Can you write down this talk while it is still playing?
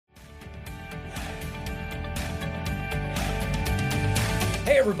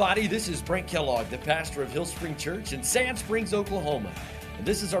Hey everybody, this is Brent Kellogg, the pastor of Hill Spring Church in Sand Springs, Oklahoma. And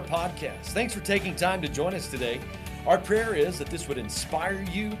this is our podcast. Thanks for taking time to join us today. Our prayer is that this would inspire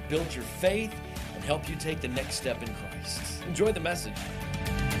you, build your faith, and help you take the next step in Christ. Enjoy the message.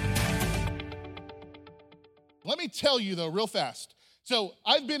 Let me tell you though, real fast. So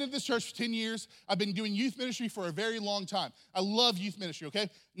I've been in this church for 10 years. I've been doing youth ministry for a very long time. I love youth ministry, okay?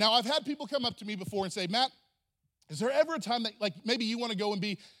 Now I've had people come up to me before and say, Matt, is there ever a time that, like, maybe you want to go and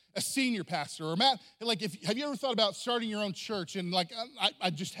be a senior pastor? Or Matt, like, have you ever thought about starting your own church? And like,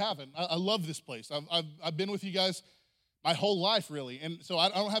 I just haven't. I love this place. I've been with you guys my whole life, really. And so I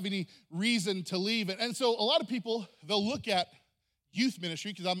don't have any reason to leave. And so a lot of people, they'll look at youth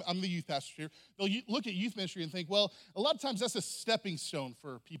ministry, because I'm the youth pastor here. They'll look at youth ministry and think, well, a lot of times that's a stepping stone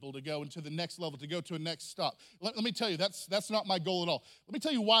for people to go into the next level, to go to a next stop. Let me tell you, that's not my goal at all. Let me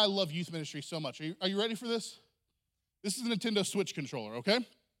tell you why I love youth ministry so much. Are you ready for this? This is a Nintendo Switch controller, okay?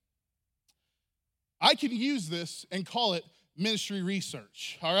 I can use this and call it ministry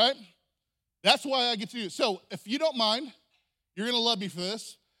research, all right? That's why I get to do it. So if you don't mind, you're going to love me for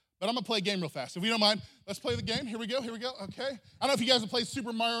this, but I'm going to play a game real fast. If you don't mind, let's play the game. Here we go, okay? I don't know if you guys have played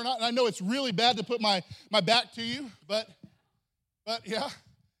Super Mario or not, and I know it's really bad to put my back to you, but yeah.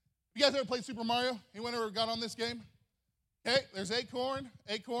 You guys ever played Super Mario? Anyone ever got on this game? Okay, there's Acorn.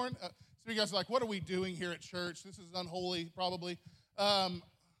 So you guys are like, what are we doing here at church? This is unholy, probably. The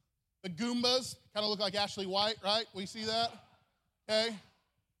Goombas kind of look like Ashley White, right? We see that? Okay.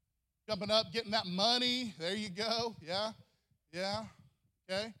 Jumping up, getting that money. There you go. Yeah.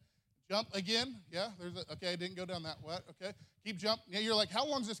 Okay. Jump again. Yeah. Okay, didn't go down that what? Okay. Keep jumping. Yeah, you're like, how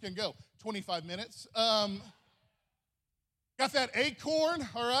long is this going to go? 25 minutes. Got that acorn,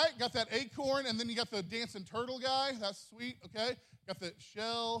 all right? Got that acorn, and then you got the dancing turtle guy. That's sweet, okay? Got the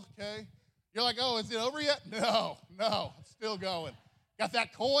shell, okay? You're like, oh, is it over yet? No, it's still going. Got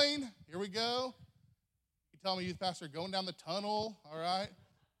that coin. Here we go. You tell me, youth pastor, going down the tunnel, all right?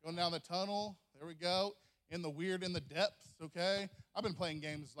 Going down the tunnel. There we go. In the depths, okay? I've been playing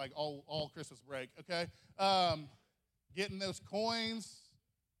games like all Christmas break, okay? Getting those coins.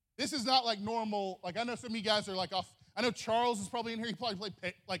 This is not like normal. Like, I know some of you guys are like off. I know Charles is probably in here. He probably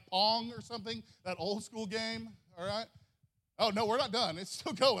played like Pong or something, that old school game, all right? Oh, no, we're not done. It's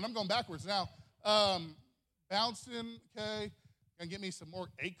still going. I'm going backwards now. Bouncing, okay. Gonna get me some more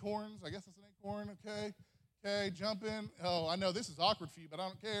acorns. I guess it's an acorn, okay. Okay, jumping. Oh, I know this is awkward for you, but I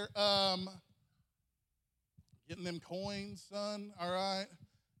don't care. Getting them coins, son, all right.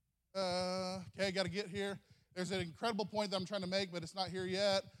 Okay, got to get here. There's an incredible point that I'm trying to make, but it's not here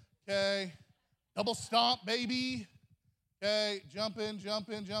yet. Okay, double stomp, baby. Okay, jumping.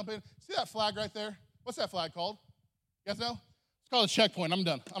 See that flag right there? What's that flag called? You guys know? It's called a checkpoint. I'm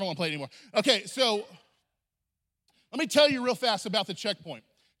done. I don't want to play anymore. Okay, so let me tell you real fast about the checkpoint.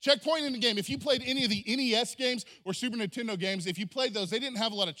 Checkpoint in the game, if you played any of the NES games or Super Nintendo games, if you played those, they didn't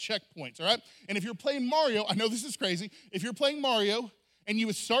have a lot of checkpoints, all right? And if you're playing Mario, I know this is crazy, if you're playing Mario and you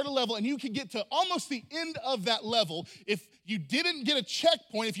would start a level and you could get to almost the end of that level, if you didn't get a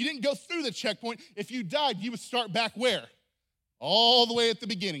checkpoint, if you didn't go through the checkpoint, if you died, you would start back where? All the way at the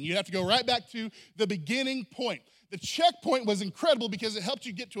beginning. You'd have to go right back to the beginning point. The checkpoint was incredible because it helped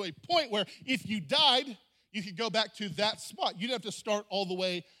you get to a point where if you died, you could go back to that spot. You'd have to start all the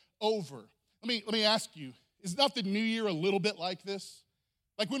way over. Let me ask you, is not the new year a little bit like this?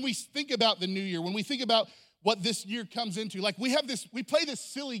 Like when we think about the new year, when we think about what this year comes into, like we play this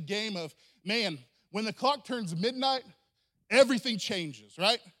silly game of, man, when the clock turns midnight, everything changes,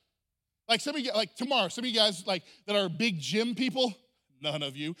 right? Like some of you, like tomorrow, some of you guys like that are big gym people, none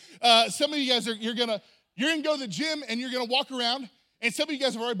of you. Some of you guys you're gonna go to the gym and you're gonna walk around, and some of you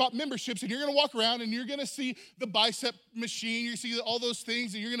guys have already bought memberships, and you're gonna walk around and you're gonna see the bicep machine, you see all those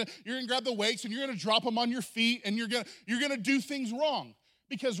things, and you're gonna grab the weights and you're gonna drop them on your feet, and you're gonna do things wrong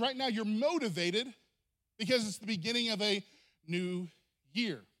because right now you're motivated because it's the beginning of a new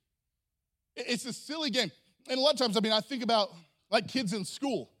year. It's a silly game, and a lot of times, I think about like kids in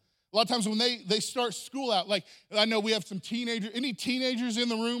school. A lot of times when they start school out, like I know we have some any teenagers in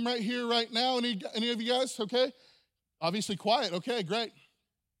the room right here, right now? Any of you guys, okay? Obviously quiet, okay, great.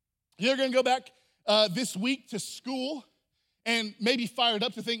 You're gonna go back this week to school and maybe fired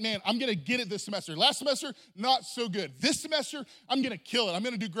up to think, man, I'm gonna get it this semester. Last semester, not so good. This semester, I'm gonna kill it. I'm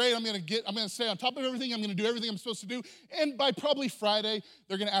gonna do great. I'm gonna stay on top of everything. I'm gonna do everything I'm supposed to do. And by probably Friday,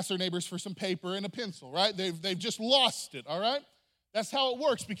 they're gonna ask their neighbors for some paper and a pencil, right? They've just lost it, all right? That's how it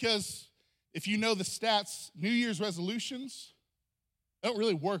works, because if you know the stats, New Year's resolutions don't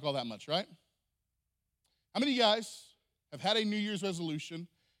really work all that much, right? How many of you guys have had a New Year's resolution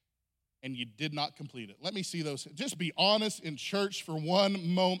and you did not complete it? Let me see those. Just be honest in church for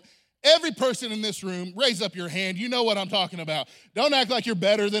one moment. Every person in this room, raise up your hand. You know what I'm talking about. Don't act like you're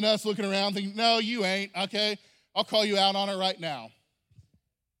better than us looking around thinking, no, you ain't, okay? I'll call you out on it right now.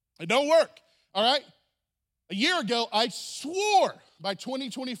 It don't work, all right? A year ago, I swore by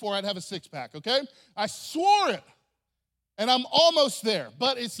 2024 I'd have a six-pack, okay? I swore it, and I'm almost there,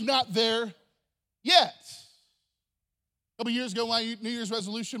 but it's not there yet. A couple years ago, my New Year's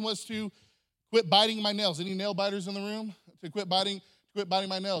resolution was to quit biting my nails. Any nail biters in the room? To quit biting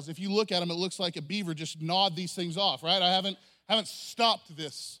my nails. If you look at them, it looks like a beaver just gnawed these things off, right? I haven't stopped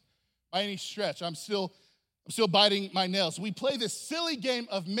this by any stretch. I'm still biting my nails. We play this silly game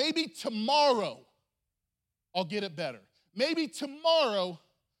of maybe tomorrow I'll get it better. Maybe tomorrow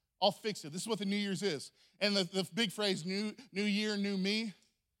I'll fix it. This is what the New Year's is. And the big phrase, new year, new me, if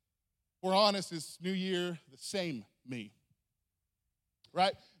we're honest, it's new year, the same me,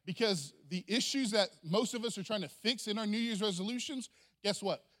 right? Because the issues that most of us are trying to fix in our New Year's resolutions, guess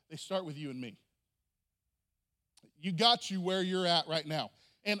what? They start with you and me. You got you where you're at right now.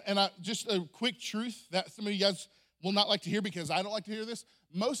 And just a quick truth that some of you guys will not like to hear because I don't like to hear this.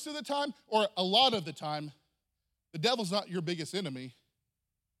 Most of the time, or a lot of the time, the devil's not your biggest enemy.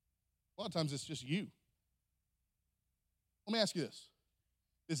 A lot of times it's just you. Let me ask you this.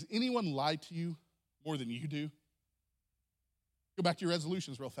 Does anyone lie to you more than you do? Go back to your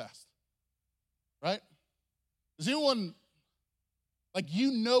resolutions real fast, right? Does anyone,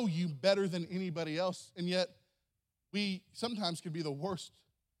 you know you better than anybody else, and yet we sometimes can be the worst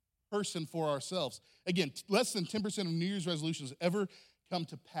person for ourselves. Again, less than 10% of New Year's resolutions ever come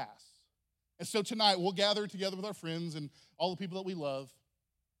to pass. And so tonight, we'll gather together with our friends and all the people that we love,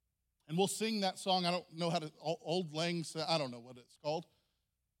 and we'll sing that song. I don't know how to, Old Lang, I don't know what it's called.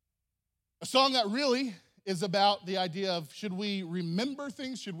 A song that really is about the idea of should we remember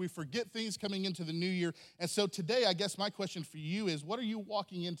things, should we forget things coming into the new year? And so today, I guess my question for you is, what are you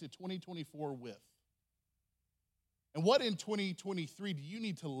walking into 2024 with? And what in 2023 do you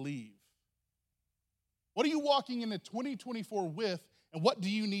need to leave? What are you walking into 2024 with, and what do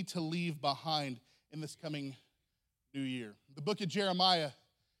you need to leave behind in this coming new year? The book of Jeremiah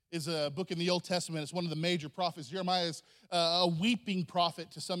is a book in the Old Testament. It's one of the major prophets. Jeremiah is a weeping prophet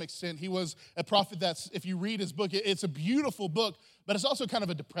to some extent. He was a prophet that's, if you read his book, it's a beautiful book, but it's also kind of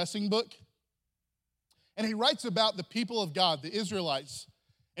a depressing book. And he writes about the people of God, the Israelites,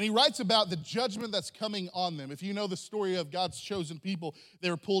 and he writes about the judgment that's coming on them. If you know the story of God's chosen people, they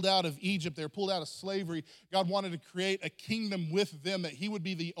were pulled out of Egypt. They were pulled out of slavery. God wanted to create a kingdom with them, that he would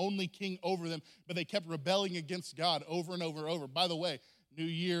be the only king over them, but they kept rebelling against God over and over and over. By the way, new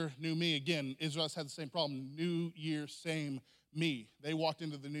year, new me. Again, Israelites had the same problem. New year, same me. They walked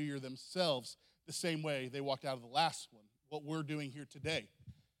into the new year themselves the same way they walked out of the last one, what we're doing here today.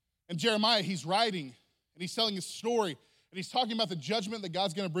 And Jeremiah, he's writing, and he's telling his story, and he's talking about the judgment that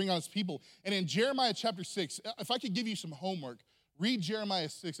God's going to bring on his people. And in Jeremiah chapter 6, if I could give you some homework, read Jeremiah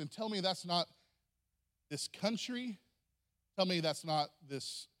 6 and tell me that's not this country. Tell me that's not the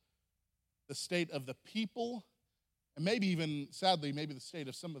state of the people. And maybe even, sadly, maybe the state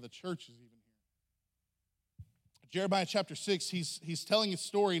of some of the churches even here. Jeremiah chapter 6, he's telling his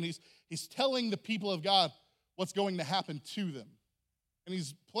story, and he's telling the people of God what's going to happen to them. And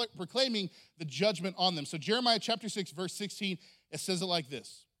he's proclaiming the judgment on them. So Jeremiah chapter 6, verse 16, it says it like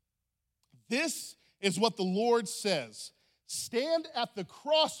this. This is what the Lord says. Stand at the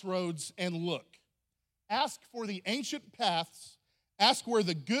crossroads and look. Ask for the ancient paths. Ask where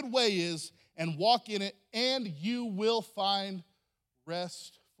the good way is and walk in it, and you will find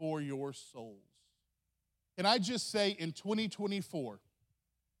rest for your souls. Can I just say in 2024,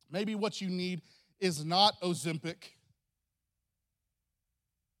 maybe what you need is not Ozempic.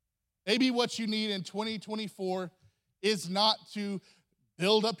 Maybe what you need in 2024 is not to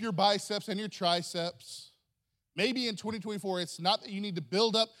build up your biceps and your triceps. Maybe in 2024, it's not that you need to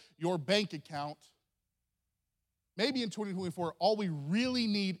build up your bank account. Maybe in 2024, all we really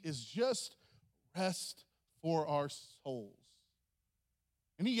need is just rest for our souls.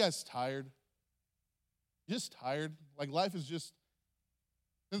 Any of you guys tired? Just tired? Like life is just,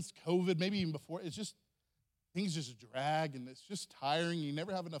 since COVID, maybe even before, it's just, things just drag and it's just tiring. You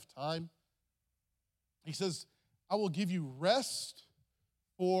never have enough time. He says, I will give you rest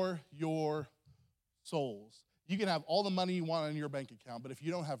for your souls. You can have all the money you want in your bank account, but if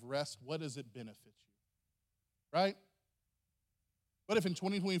you don't have rest, what does it benefit you? Right? What if in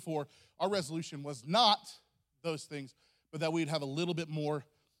 2024, our resolution was not those things, but that we'd have a little bit more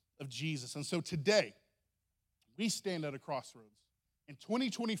of Jesus? And so today, we stand at a crossroads. In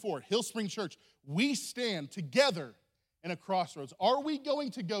 2024, Hillspring Church, we stand together and a crossroads. Are we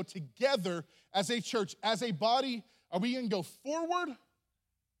going to go together as a church, as a body? Are we going to go forward? Or are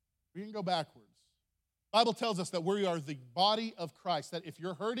we going to go backwards? The Bible tells us that we are the body of Christ, that if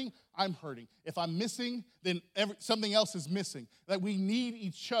you're hurting, I'm hurting. If I'm missing, then something else is missing, that we need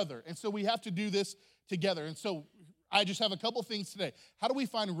each other. And so we have to do this together. And so I just have a couple things today. How do we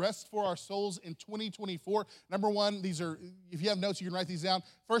find rest for our souls in 2024? Number one, these are, if you have notes, you can write these down.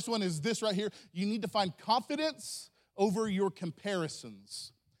 First one is this right here. You need to find confidence over your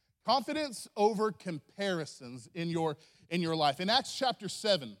comparisons. Confidence over comparisons in your life. In Acts chapter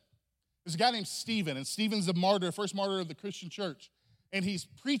 7, there's a guy named Stephen, and Stephen's a martyr, first martyr of the Christian church. And he's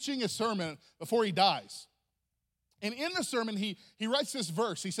preaching a sermon before he dies. And in the sermon, he writes this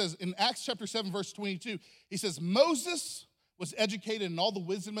verse. He says, in Acts chapter 7, verse 22, he says, Moses was educated in all the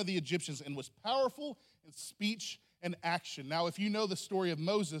wisdom of the Egyptians and was powerful in speech and action. Now, if you know the story of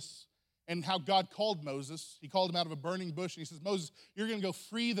Moses and how God called Moses, he called him out of a burning bush, and he says, Moses, you're going to go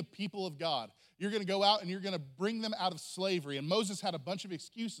free the people of God. You're going to go out and you're going to bring them out of slavery. And Moses had a bunch of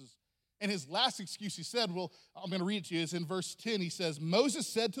excuses. And his last excuse he said, well, I'm going to read it to you, is in verse 10. He says, Moses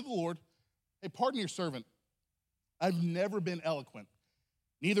said to the Lord, hey, pardon your servant. I've never been eloquent,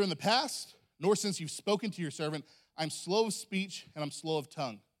 neither in the past nor since you've spoken to your servant. I'm slow of speech and I'm slow of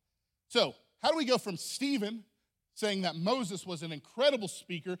tongue. So how do we go from Stephen saying that Moses was an incredible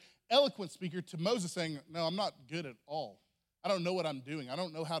speaker, eloquent speaker, to Moses saying, no, I'm not good at all. I don't know what I'm doing. I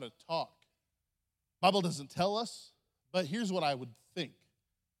don't know how to talk. The Bible doesn't tell us, but here's what I would think.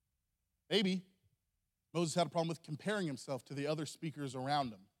 Maybe Moses had a problem with comparing himself to the other speakers around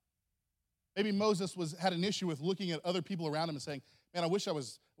him. Maybe Moses had an issue with looking at other people around him and saying, man, I wish I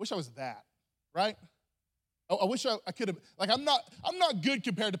was that, right? I wish I could have, like, I'm not good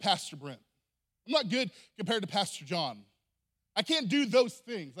compared to Pastor Brent. I'm not good compared to Pastor John. I can't do those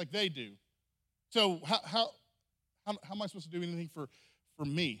things like they do. So how am I supposed to do anything for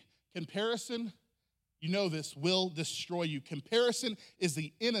me? Comparison, you know this, will destroy you. Comparison is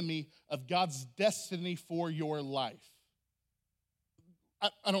the enemy of God's destiny for your life.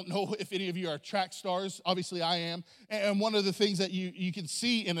 I don't know if any of you are track stars. Obviously, I am. And one of the things that you can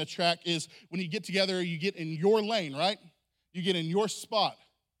see in a track is when you get together, you get in your lane, right? You get in your spot.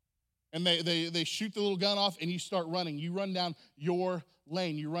 And they shoot the little gun off, and you start running. You run down your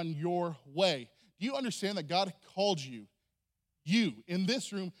lane. You run your way. Do you understand that God called you in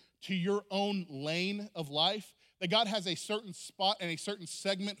this room, to your own lane of life? That God has a certain spot and a certain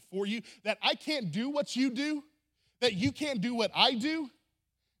segment for you, that I can't do what you do, that you can't do what I do.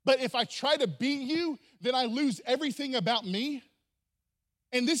 But if I try to be you, then I lose everything about me.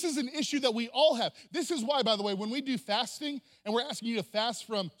 And this is an issue that we all have. This is why, by the way, when we do fasting and we're asking you to fast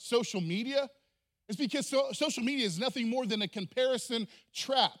from social media, it's because social media is nothing more than a comparison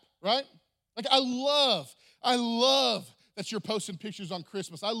trap, right? Like I love that you're posting pictures on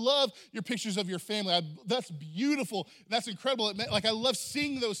Christmas. I love your pictures of your family. That's beautiful. That's incredible. Like I love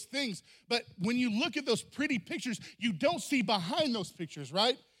seeing those things. But when you look at those pretty pictures, you don't see behind those pictures,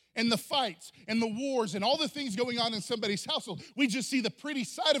 right? And the fights and the wars and all the things going on in somebody's household. We just see the pretty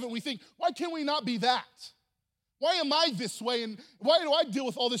side of it. We think, why can we not be that? Why am I this way? And why do I deal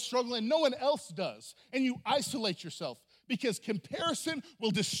with all this struggle and no one else does? And you isolate yourself because comparison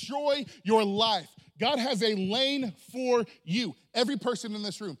will destroy your life. God has a lane for you. Every person in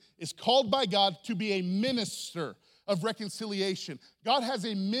this room is called by God to be a minister of reconciliation. God has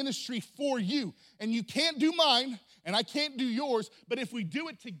a ministry for you, and you can't do mine, and I can't do yours, but if we do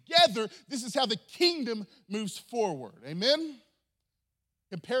it together, this is how the kingdom moves forward. Amen?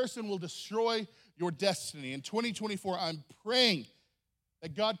 Comparison will destroy your destiny. In 2024, I'm praying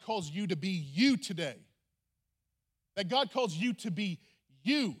that God calls you to be you today. That God calls you to be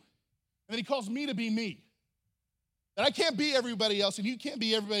you. And that he calls me to be me. That I can't be everybody else, and you can't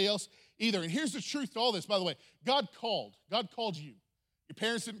be everybody else either. And here's the truth to all this, by the way. God called you. Your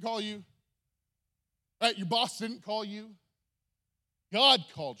parents didn't call you. Right? Your boss didn't call you. God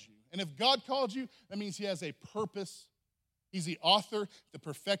called you. And if God called you, that means he has a purpose. He's the author, the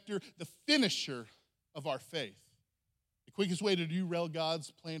perfecter, the finisher of our faith. The quickest way to derail God's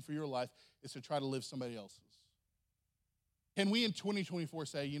plan for your life is to try to live somebody else's. Can we in 2024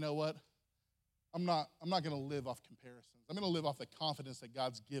 say, you know what? I'm not going to live off comparisons. I'm going to live off the confidence that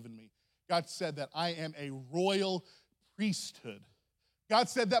God's given me. God said that I am a royal priesthood. God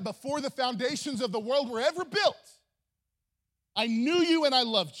said that before the foundations of the world were ever built, I knew you and I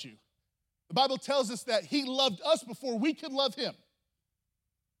loved you. The Bible tells us that he loved us before we could love him.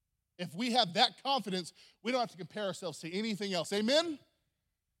 If we have that confidence, we don't have to compare ourselves to anything else. Amen?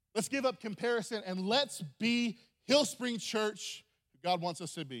 Let's give up comparison and let's be Hillspring Church, who God wants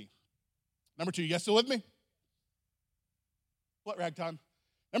us to be. Number two, you guys still with me? sweat rag time.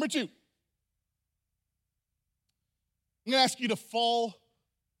 Number 2, I'm going to ask you to fall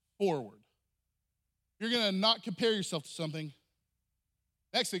forward. You're going to not compare yourself to something.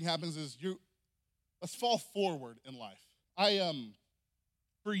 Next thing happens is let's fall forward in life.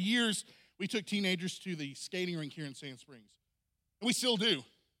 For years, we took teenagers to the skating rink here in Sand Springs, and we still do.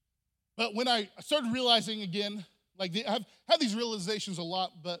 But when I started realizing again, I've had these realizations a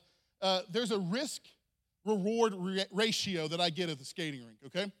lot, but there's a risk-reward ratio that I get at the skating rink,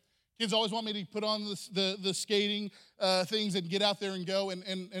 okay? Kids always want me to put on the skating things and get out there and go.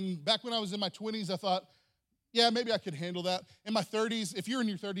 And back when I was in my 20s, I thought, yeah, maybe I could handle that. In my 30s, if you're in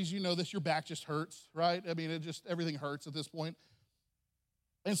your 30s, you know this, your back just hurts, right? I mean, everything hurts at this point.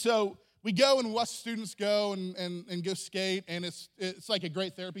 And so we go and watch students go and go skate, and it's like a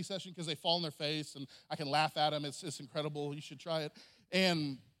great therapy session because they fall on their face, and I can laugh at them. It's incredible. You should try it.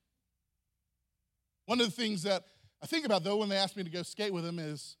 And one of the things that I think about, though, when they ask me to go skate with them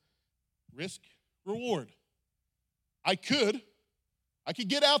is risk, reward. I could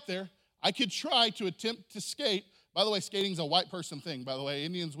get out there. I could try to attempt to skate. By the way, skating's a white person thing. By the way,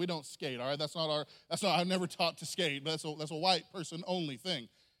 Indians, we don't skate, all right? I've never taught to skate, but that's a white person only thing.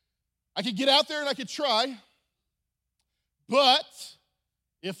 I could get out there and I could try, but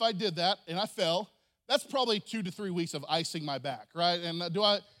if I did that and I fell, that's probably 2 to 3 weeks of icing my back, right? And do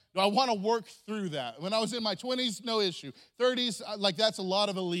I want to work through that? When I was in my 20s, no issue. 30s, that's a lot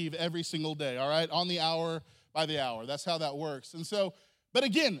of a leave every single day, all right? On the hour, by the hour. That's how that works. And so, but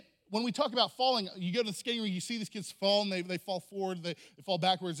again, when we talk about falling, you go to the skating rink, you see these kids fall, and they fall forward, they fall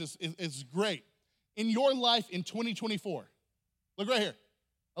backwards. It's great. In your life in 2024, look right here.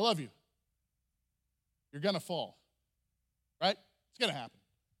 I love you. You're going to fall, right? It's going to happen.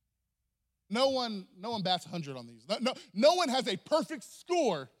 No one bats 100 on these. No one has a perfect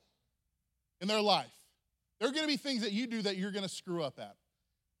score in their life. There are going to be things that you do that you're going to screw up at,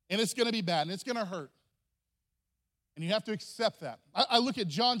 and it's going to be bad, and it's going to hurt. And you have to accept that. I look at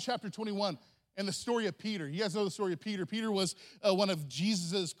John chapter 21 and the story of Peter. You guys know the story of Peter. Peter was one of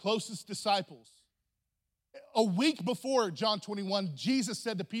Jesus' closest disciples. A week before John 21, Jesus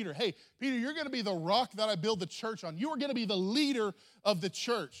said to Peter, hey, Peter, you're going to be the rock that I build the church on. You are going to be the leader of the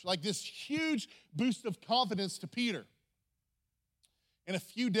church. Like this huge boost of confidence to Peter. And a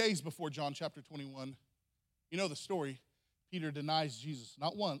few days before John chapter 21, you know the story, Peter denies Jesus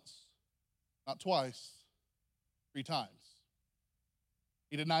not once, not twice, 3 times.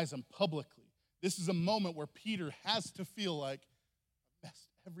 He denies him publicly. This is a moment where Peter has to feel like I messed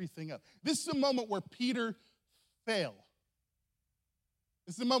everything up. This is a moment where Peter failed.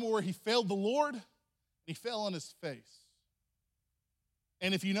 This is a moment where he failed the Lord, and he fell on his face.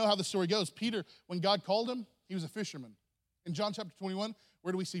 And if you know how the story goes, Peter, when God called him, he was a fisherman. In John chapter 21,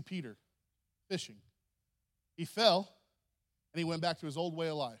 where do we see Peter? Fishing. He fell, and he went back to his old way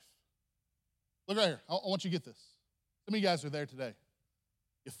of life. Look right here. I want you to get this. Some of you guys are there today.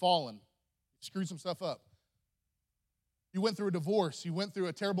 You've fallen. You screwed some stuff up. You went through a divorce. You went through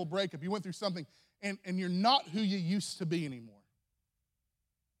a terrible breakup. You went through something, and you're not who you used to be anymore.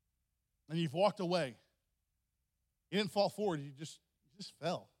 And you've walked away. You didn't fall forward. You just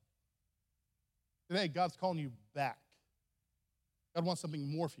fell. Today, God's calling you back. God wants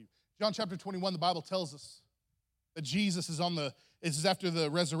something more for you. John chapter 21, the Bible tells us that Jesus is this is after the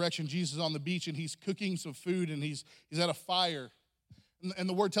resurrection. Jesus is on the beach, and he's cooking some food, and he's at a fire. And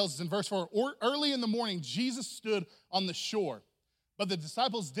the word tells us in verse 4, early in the morning, Jesus stood on the shore, but the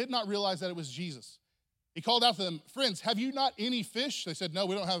disciples did not realize that it was Jesus. He called out to them, friends, have you not any fish? They said, no,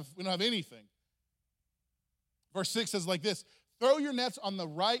 we don't have anything. Verse 6 says like this, throw your nets on the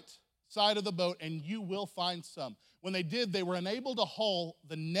right side of the boat, and you will find some. When they did, they were unable to haul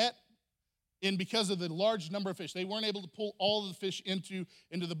the net in because of the large number of fish. They weren't able to pull all of the fish into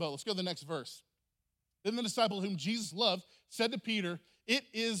the boat. Let's go to the next verse. Then the disciple whom Jesus loved said to Peter, it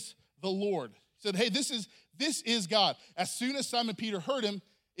is the Lord. He said, hey, this is God. As soon as Simon Peter heard him,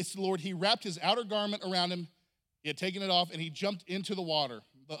 it's the Lord. He wrapped his outer garment around him. He had taken it off, and he jumped into the water.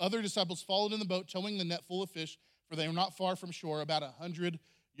 The other disciples followed in the boat, towing the net full of fish, for they were not far from shore, about 100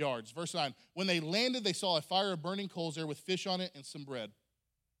 yards. Verse 9, when they landed, they saw a fire of burning coals there with fish on it and some bread.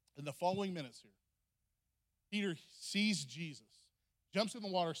 In the following minutes here, Peter sees Jesus, jumps in the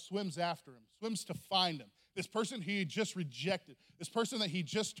water, swims after him, swims to find him. This person he had just rejected, this person that he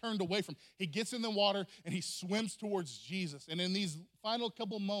just turned away from, he gets in the water and he swims towards Jesus. And in these final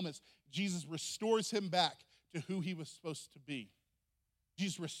couple moments, Jesus restores him back to who he was supposed to be.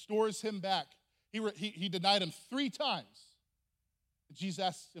 Jesus restores him back. He denied him 3 times. Jesus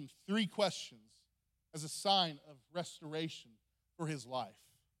asks him 3 questions as a sign of restoration for his life.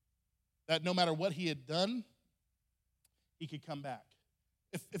 That no matter what he had done, he could come back.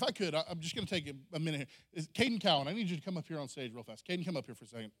 If I could, I'm just going to take a minute here. Caden Cowan, I need you to come up here on stage real fast. Caden, come up here for a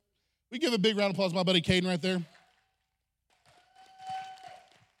second. We give a big round of applause to my buddy Caden right there.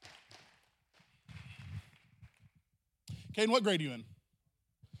 Caden, what grade are you in?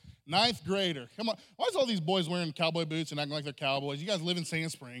 9th grader. Come on. Why is all these boys wearing cowboy boots and acting like they're cowboys? You guys live in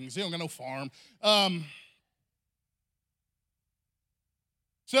Sand Springs. You don't got no farm.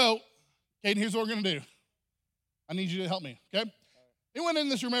 So, Caden, here's what we're going to do. I need you to help me, okay? Anyone in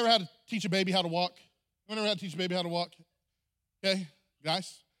this room ever had to teach a baby how to walk? Anyone ever had to teach a baby how to walk? Okay,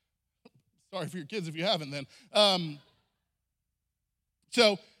 nice. Sorry for your kids if you haven't then.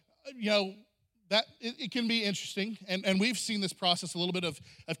 So, that it can be interesting, and we've seen this process a little bit of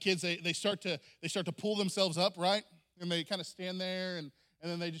kids. They start to pull themselves up, right? And they kind of stand there, and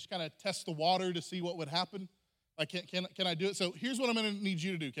then they just kind of test the water to see what would happen. Like, can I do it? So here's what I'm going to need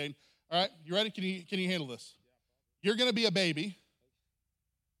you to do, Caden. All right, you ready? Can you handle this? You're going to be a baby.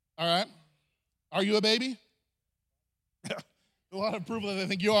 All right. Are you a baby? A lot of approval that I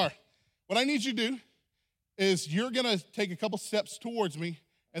think you are. What I need you to do is you're going to take a couple steps towards me,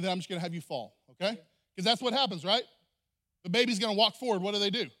 and then I'm just going to have you fall, okay? Because that's what happens, right? The baby's going to walk forward. What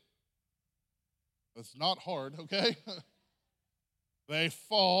do? It's not hard, okay? They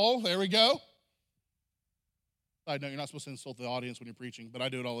fall. There we go. I know you're not supposed to insult the audience when you're preaching, but I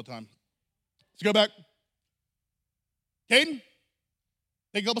do it all the time. Let's go back. Caden,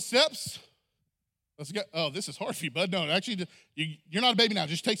 take a couple steps. Let's go. Oh, this is hard for you, bud. No, actually, you're not a baby now.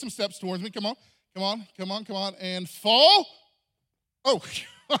 Just take some steps towards me. Come on. And fall. Oh,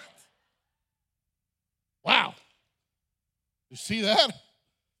 wow. You see that?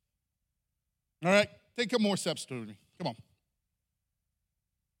 All right, take a couple more steps towards me.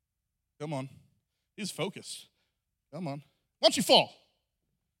 Come on. He's focused. Come on. Why don't you fall?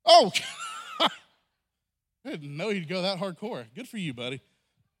 Oh, I didn't know you'd go that hardcore. Good for you, buddy.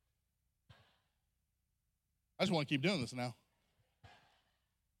 I just want to keep doing this now.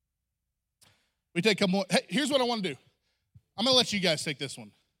 We take a couple more. Hey, here's what I want to do. I'm going to let you guys take this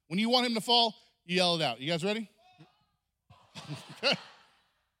one. When you want him to fall, you yell it out. You guys ready? Okay.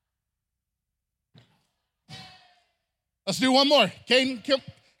 Let's do one more. Caden,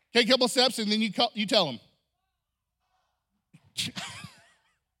 take a couple steps, and then you tell him.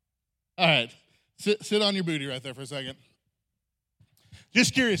 All right. Sit on your booty right there for a second.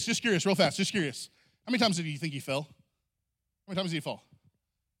 Just curious, real fast, just curious. How many times did you think he fell? How many times did he fall?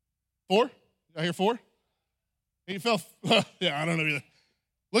 4? Did I hear 4? He fell, yeah, I don't know either.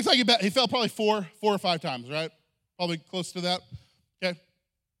 Looks like he fell probably 4 or 5 times, right? Probably close to that, okay?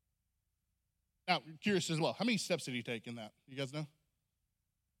 Now, curious as well, how many steps did he take in that? You guys know?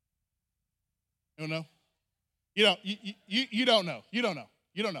 You don't know? You don't know.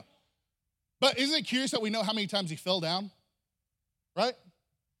 You don't know. But isn't it curious that we know how many times he fell down? Right?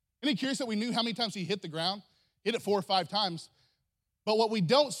 Isn't it curious that we knew how many times he hit the ground? Hit it 4 or 5 times. But what we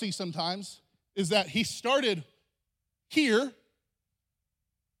don't see sometimes is that he started here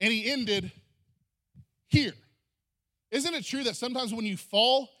and he ended here. Isn't it true that sometimes when you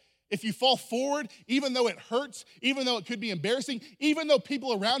fall, if you fall forward, even though it hurts, even though it could be embarrassing, even though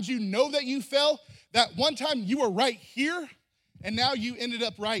people around you know that you fell, that one time you were right here and now you ended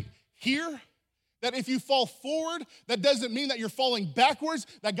up right here? That if you fall forward, that doesn't mean that you're falling backwards,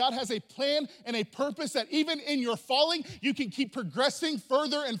 that God has a plan and a purpose, that even in your falling, you can keep progressing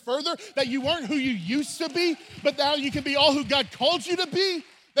further and further, that you weren't who you used to be, but now you can be all who God called you to be,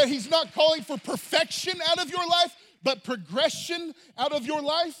 that he's not calling for perfection out of your life, but progression out of your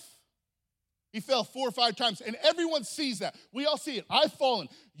life. He fell 4 or 5 times, and everyone sees that. We all see it. I've fallen,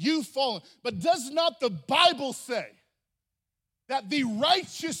 you've fallen, but does not the Bible say that the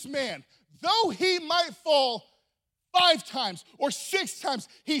righteous man, though he might fall 5 times or 6 times,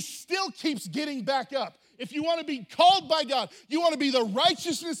 he still keeps getting back up? If you want to be called by God, you want to be the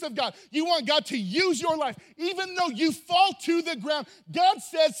righteousness of God, you want God to use your life, even though you fall to the ground, God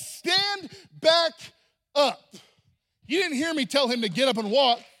says, stand back up. You didn't hear me tell him to get up and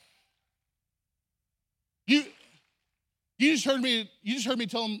walk. You just heard me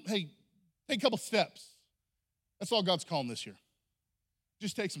tell him, hey, take a couple steps. That's all God's calling this year.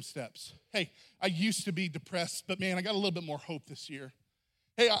 Just take some steps. Hey, I used to be depressed, but man, I got a little bit more hope this year.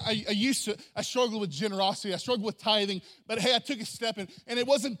 Hey, I struggled with generosity. I struggled with tithing, but hey, I took a step and it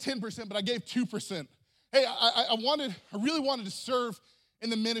wasn't 10%, but I gave 2%. Hey, I really wanted to serve in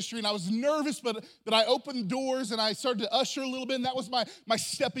the ministry, and I was nervous, but I opened doors and I started to usher a little bit, and that was my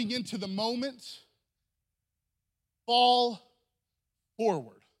stepping into the moment. Fall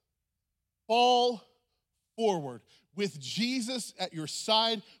forward. Fall forward. With Jesus at your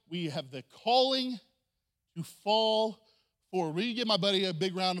side, we have the calling to fall forward. Will you give my buddy a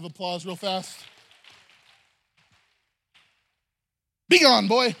big round of applause real fast? Be gone,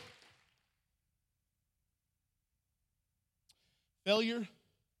 boy. Failure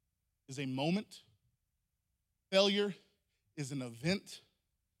is a moment. Failure is an event.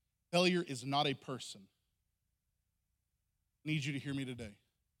 Failure is not a person. I need you to hear me today.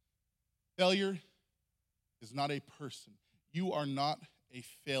 Failure is not a person. You are not a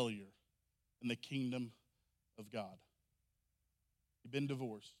failure in the kingdom of God. You've been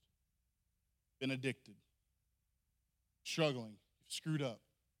divorced, been addicted, struggling, screwed up.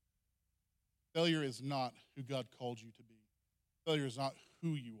 Failure is not who God called you to be. Failure is not who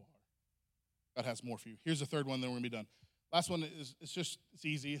you are. God has more for you. Here's the third one, then we're going to be done. Last one is it's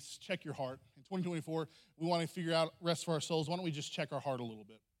easy. It's check your heart. In 2024, we want to figure out rest for our souls. Why don't we just check our heart a little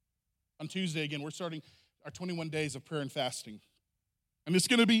bit? On Tuesday, again, we're starting our 21 days of prayer and fasting. And it's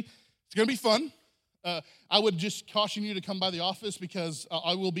going to be fun. I would just caution you to come by the office because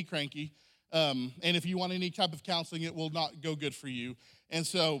I will be cranky. And if you want any type of counseling, it will not go good for you. And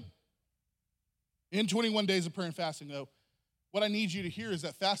so in 21 days of prayer and fasting, though, what I need you to hear is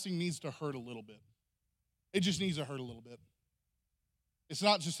that fasting needs to hurt a little bit. It just needs to hurt a little bit. It's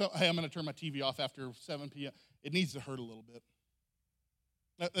not just, hey, I'm going to turn my TV off after 7 p.m. It needs to hurt a little bit.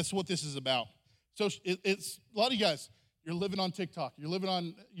 That's what this is about. So it's a lot of you guys, you're living on TikTok, you're living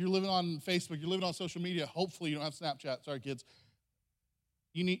on Facebook, you're living on social media. Hopefully you don't have Snapchat. Sorry, kids.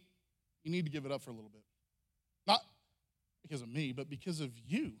 You need to give it up for a little bit. Not because of me, but because of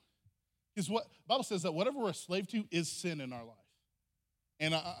you. Because what the Bible says that whatever we're a slave to is sin in our life.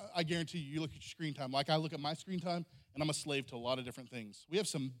 And I guarantee you look at your screen time. Like I look at my screen time, and I'm a slave to a lot of different things. We have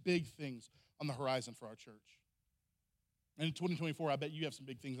some big things on the horizon for our church. And in 2024, I bet you have some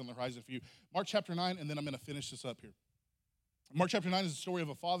big things on the horizon for you. Mark chapter 9, and then I'm going to finish this up here. Mark chapter 9 is the story of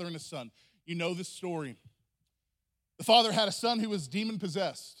a father and a son. You know this story. The father had a son who was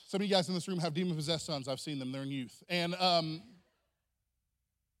demon-possessed. Some of you guys in this room have demon-possessed sons. I've seen them. They're in youth. And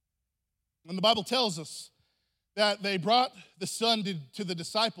the Bible tells us that they brought the son to the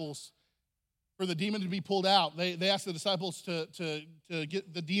disciples for the demon to be pulled out. They asked the disciples to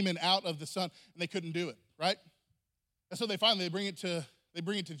get the demon out of the son, and they couldn't do it, right? And so they bring it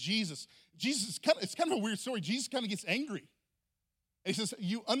to Jesus. Jesus, it's kind of a weird story. Jesus kind of gets angry. And he says,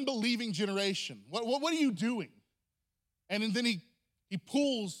 you unbelieving generation, what are you doing? And then he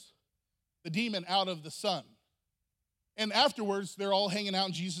pulls the demon out of the son. And afterwards, they're all hanging out,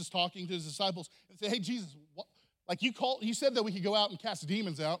 and Jesus talking to his disciples and say, hey, Jesus, you said that we could go out and cast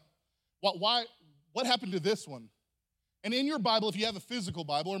demons out. What happened to this one? And in your Bible, if you have a physical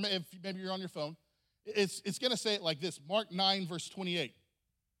Bible, or maybe you're on your phone, it's going to say it like this, Mark 9, verse 28.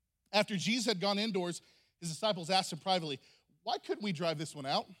 After Jesus had gone indoors, his disciples asked him privately, why couldn't we drive this one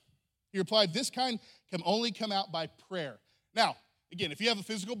out? He replied, this kind can only come out by prayer. Now, again, if you have a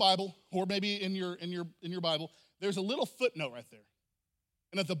physical Bible, or maybe in your Bible, there's a little footnote right there.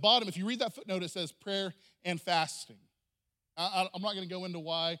 And at the bottom, if you read that footnote, it says prayer and fasting. I'm not going to go into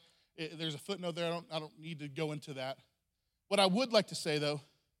why. There's a footnote there. I don't need to go into that. What I would like to say, though,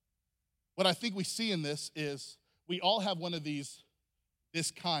 what I think we see in this is we all have one of these,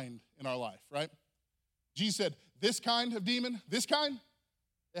 this kind in our life, right? Jesus said, this kind of demon, this kind,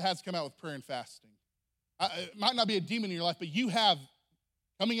 it has to come out with prayer and fasting. It might not be a demon in your life, but you have,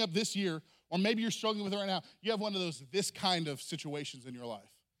 coming up this year, or maybe you're struggling with it right now, you have one of those, this kind of situations in your life.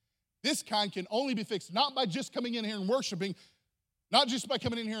 This kind can only be fixed, not by just coming in here and worshiping, not just by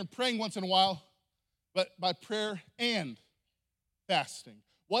coming in here and praying once in a while, but by prayer and fasting.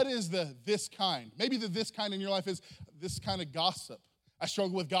 What is this kind? Maybe this kind in your life is this kind of gossip. I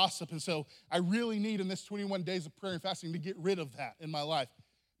struggle with gossip, and so I really need in this 21 days of prayer and fasting to get rid of that in my life.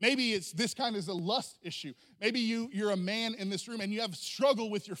 Maybe it's this kind is a lust issue. Maybe you're a man in this room and you have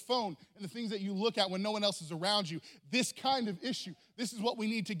struggle with your phone and the things that you look at when no one else is around you. This kind of issue, this is what we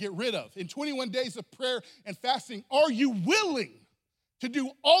need to get rid of. In 21 days of prayer and fasting, are you willing to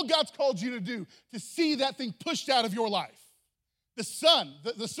do all God's called you to do to see that thing pushed out of your life? The son,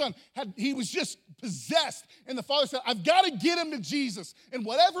 he was just possessed, and the father said, I've got to get him to Jesus in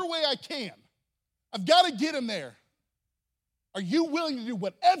whatever way I can. I've got to get him there. Are you willing to do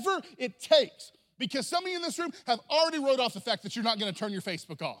whatever it takes? Because some of you in this room have already wrote off the fact that you're not going to turn your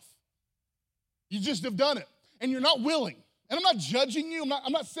Facebook off. You just have done it, and you're not willing. And I'm not judging you.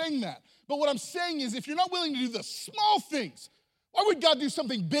 I'm not saying that. But what I'm saying is if you're not willing to do the small things, why would God do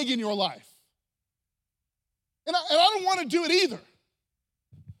something big in your life? And I don't want to do it either.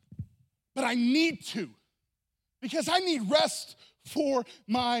 But I need to. Because I need rest for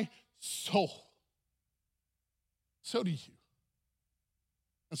my soul. So do you.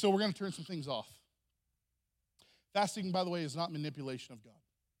 And so we're going to turn some things off. Fasting, by the way, is not manipulation of God.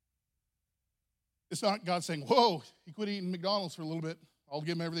 It's not God saying, whoa, he quit eating McDonald's for a little bit. I'll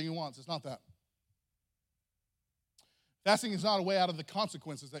give him everything he wants. It's not that. Fasting is not a way out of the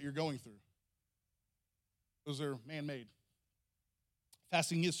consequences that you're going through. Those are man-made.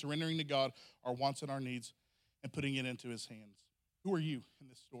 Fasting is surrendering to God our wants and our needs and putting it into his hands. Who are you in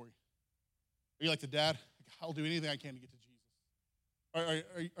this story? Are you like the dad? I'll do anything I can to get to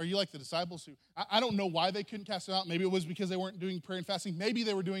Jesus. Are you like the disciples who, I don't know why they couldn't cast it out. Maybe it was because they weren't doing prayer and fasting. Maybe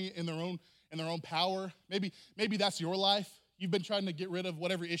they were doing it in their own power. Maybe that's your life. You've been trying to get rid of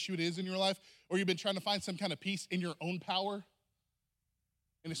whatever issue it is in your life, or you've been trying to find some kind of peace in your own power,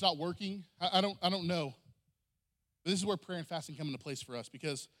 and it's not working. I don't know. But this is where prayer and fasting come into place for us,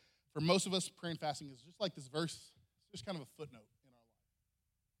 because for most of us, prayer and fasting is just like this verse. It's just kind of a footnote in our life.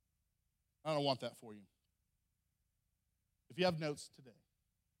 I don't want that for you. If you have notes today,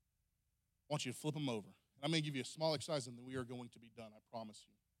 I want you to flip them over. And I'm going to give you a small exercise, and then we are going to be done, I promise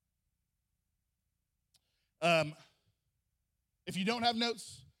you. If you don't have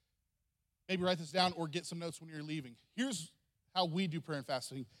notes, maybe write this down or get some notes when you're leaving. Here's how we do prayer and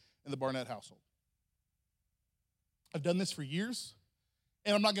fasting in the Barnett household. I've done this for years,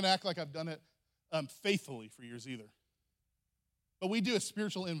 and I'm not going to act like I've done it faithfully for years either. But we do a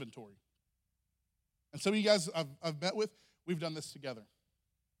spiritual inventory. And some of you guys I've met with, we've done this together.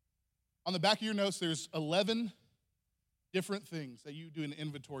 On the back of your notes, there's 11 different things that you do an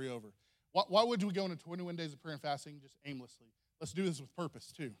inventory over. Why would we go into 21 days of prayer and fasting just aimlessly? Let's do this with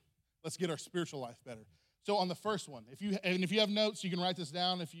purpose, too. Let's get our spiritual life better. So on the first one, if you have notes, you can write this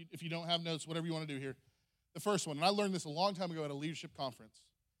down. If you don't have notes, whatever you want to do here. The first one, and I learned this a long time ago at a leadership conference.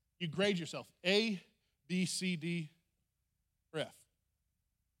 You grade yourself, A, B, C, D, or F.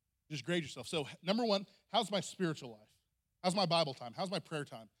 Just grade yourself. So number one, how's my spiritual life? How's my Bible time? How's my prayer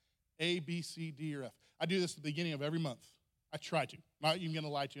time? A, B, C, D, or F. I do this at the beginning of every month. I try to. I'm not even going to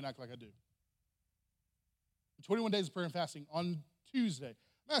lie to you and act like I do. 21 days of prayer and fasting on Tuesday. I'm going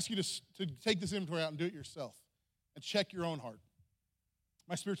to ask you to take this inventory out and do it yourself and check your own heart.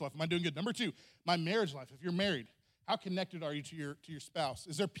 My spiritual life, am I doing good? Number two, my marriage life. If you're married, how connected are you to your spouse?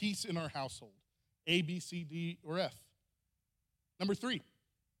 Is there peace in our household? A, B, C, D, or F? Number three,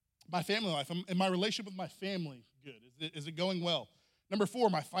 my family life. Am my relationship with my family good? Is it going well? Number four,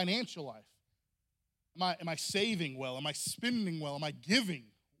 my financial life. Am I saving well? Am I spending well? Am I giving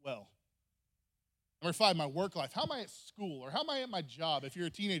well? Number five, my work life. How am I at school? Or how am I at my job? If you're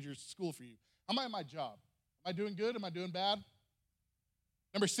a teenager, it's school for you. How am I at my job? Am I doing good? Am I doing bad?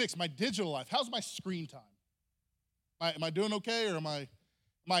 Number six, my digital life. How's my screen time? Am I doing okay, or am I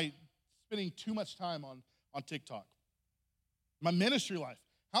spending too much time on TikTok? My ministry life.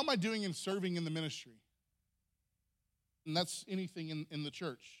 How am I doing in serving in the ministry? And that's anything in the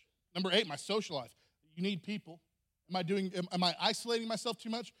church. Number eight, my social life. You need people. Am I isolating myself too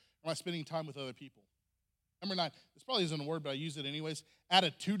much, or am I spending time with other people? Number nine, this probably isn't a word, but I use it anyways.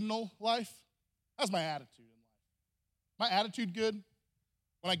 Attitudinal life. How's my attitude in life? My attitude good?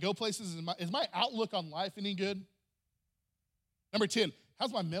 When I go places, is my outlook on life any good? Number 10,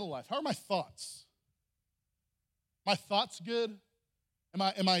 how's my mental life? How are my thoughts? My thoughts good?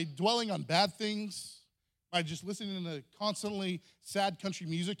 Am I dwelling on bad things? Am I just listening to constantly sad country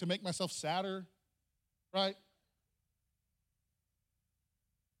music to make myself sadder? Right?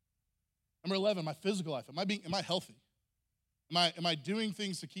 Number 11, my physical life. Am I healthy? Am I doing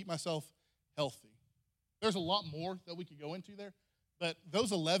things to keep myself healthy? There's a lot more that we could go into there, but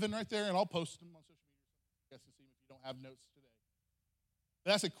those 11 right there, and I'll post them on social media to see if you don't have notes today.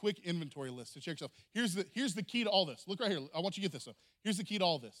 But that's a quick inventory list to check yourself. Here's the key to all this. Look right here. I want you to get this. Here's the key to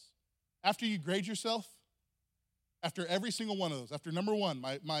all this. After you grade yourself, after every single one of those, after number one,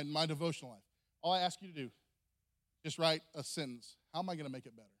 my devotional life, all I ask you to do, just write a sentence. How am I going to make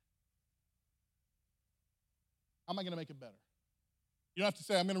it better? How am I going to make it better? You don't have to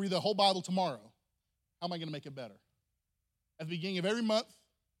say, I'm going to read the whole Bible tomorrow. How am I going to make it better? At the beginning of every month,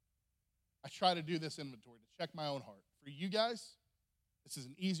 I try to do this inventory to check my own heart. For you guys, this is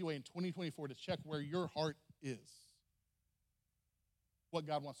an easy way in 2024 to check where your heart is, what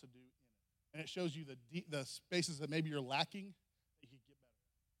God wants to do in it. And it shows you the spaces that maybe you're lacking that you can get better.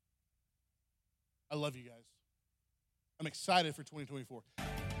 I love you guys. I'm excited for 2024.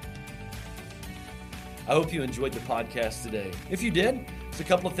 I hope you enjoyed the podcast today. If you did, there's a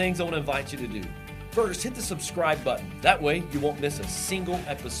couple of things I want to invite you to do. First, hit the subscribe button. That way, you won't miss a single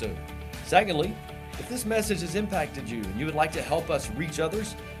episode. Secondly, if this message has impacted you and you would like to help us reach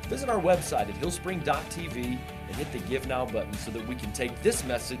others, visit our website at hillspring.tv and hit the Give Now button so that we can take this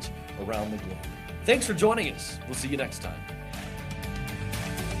message around the globe. Thanks for joining us. We'll see you next time.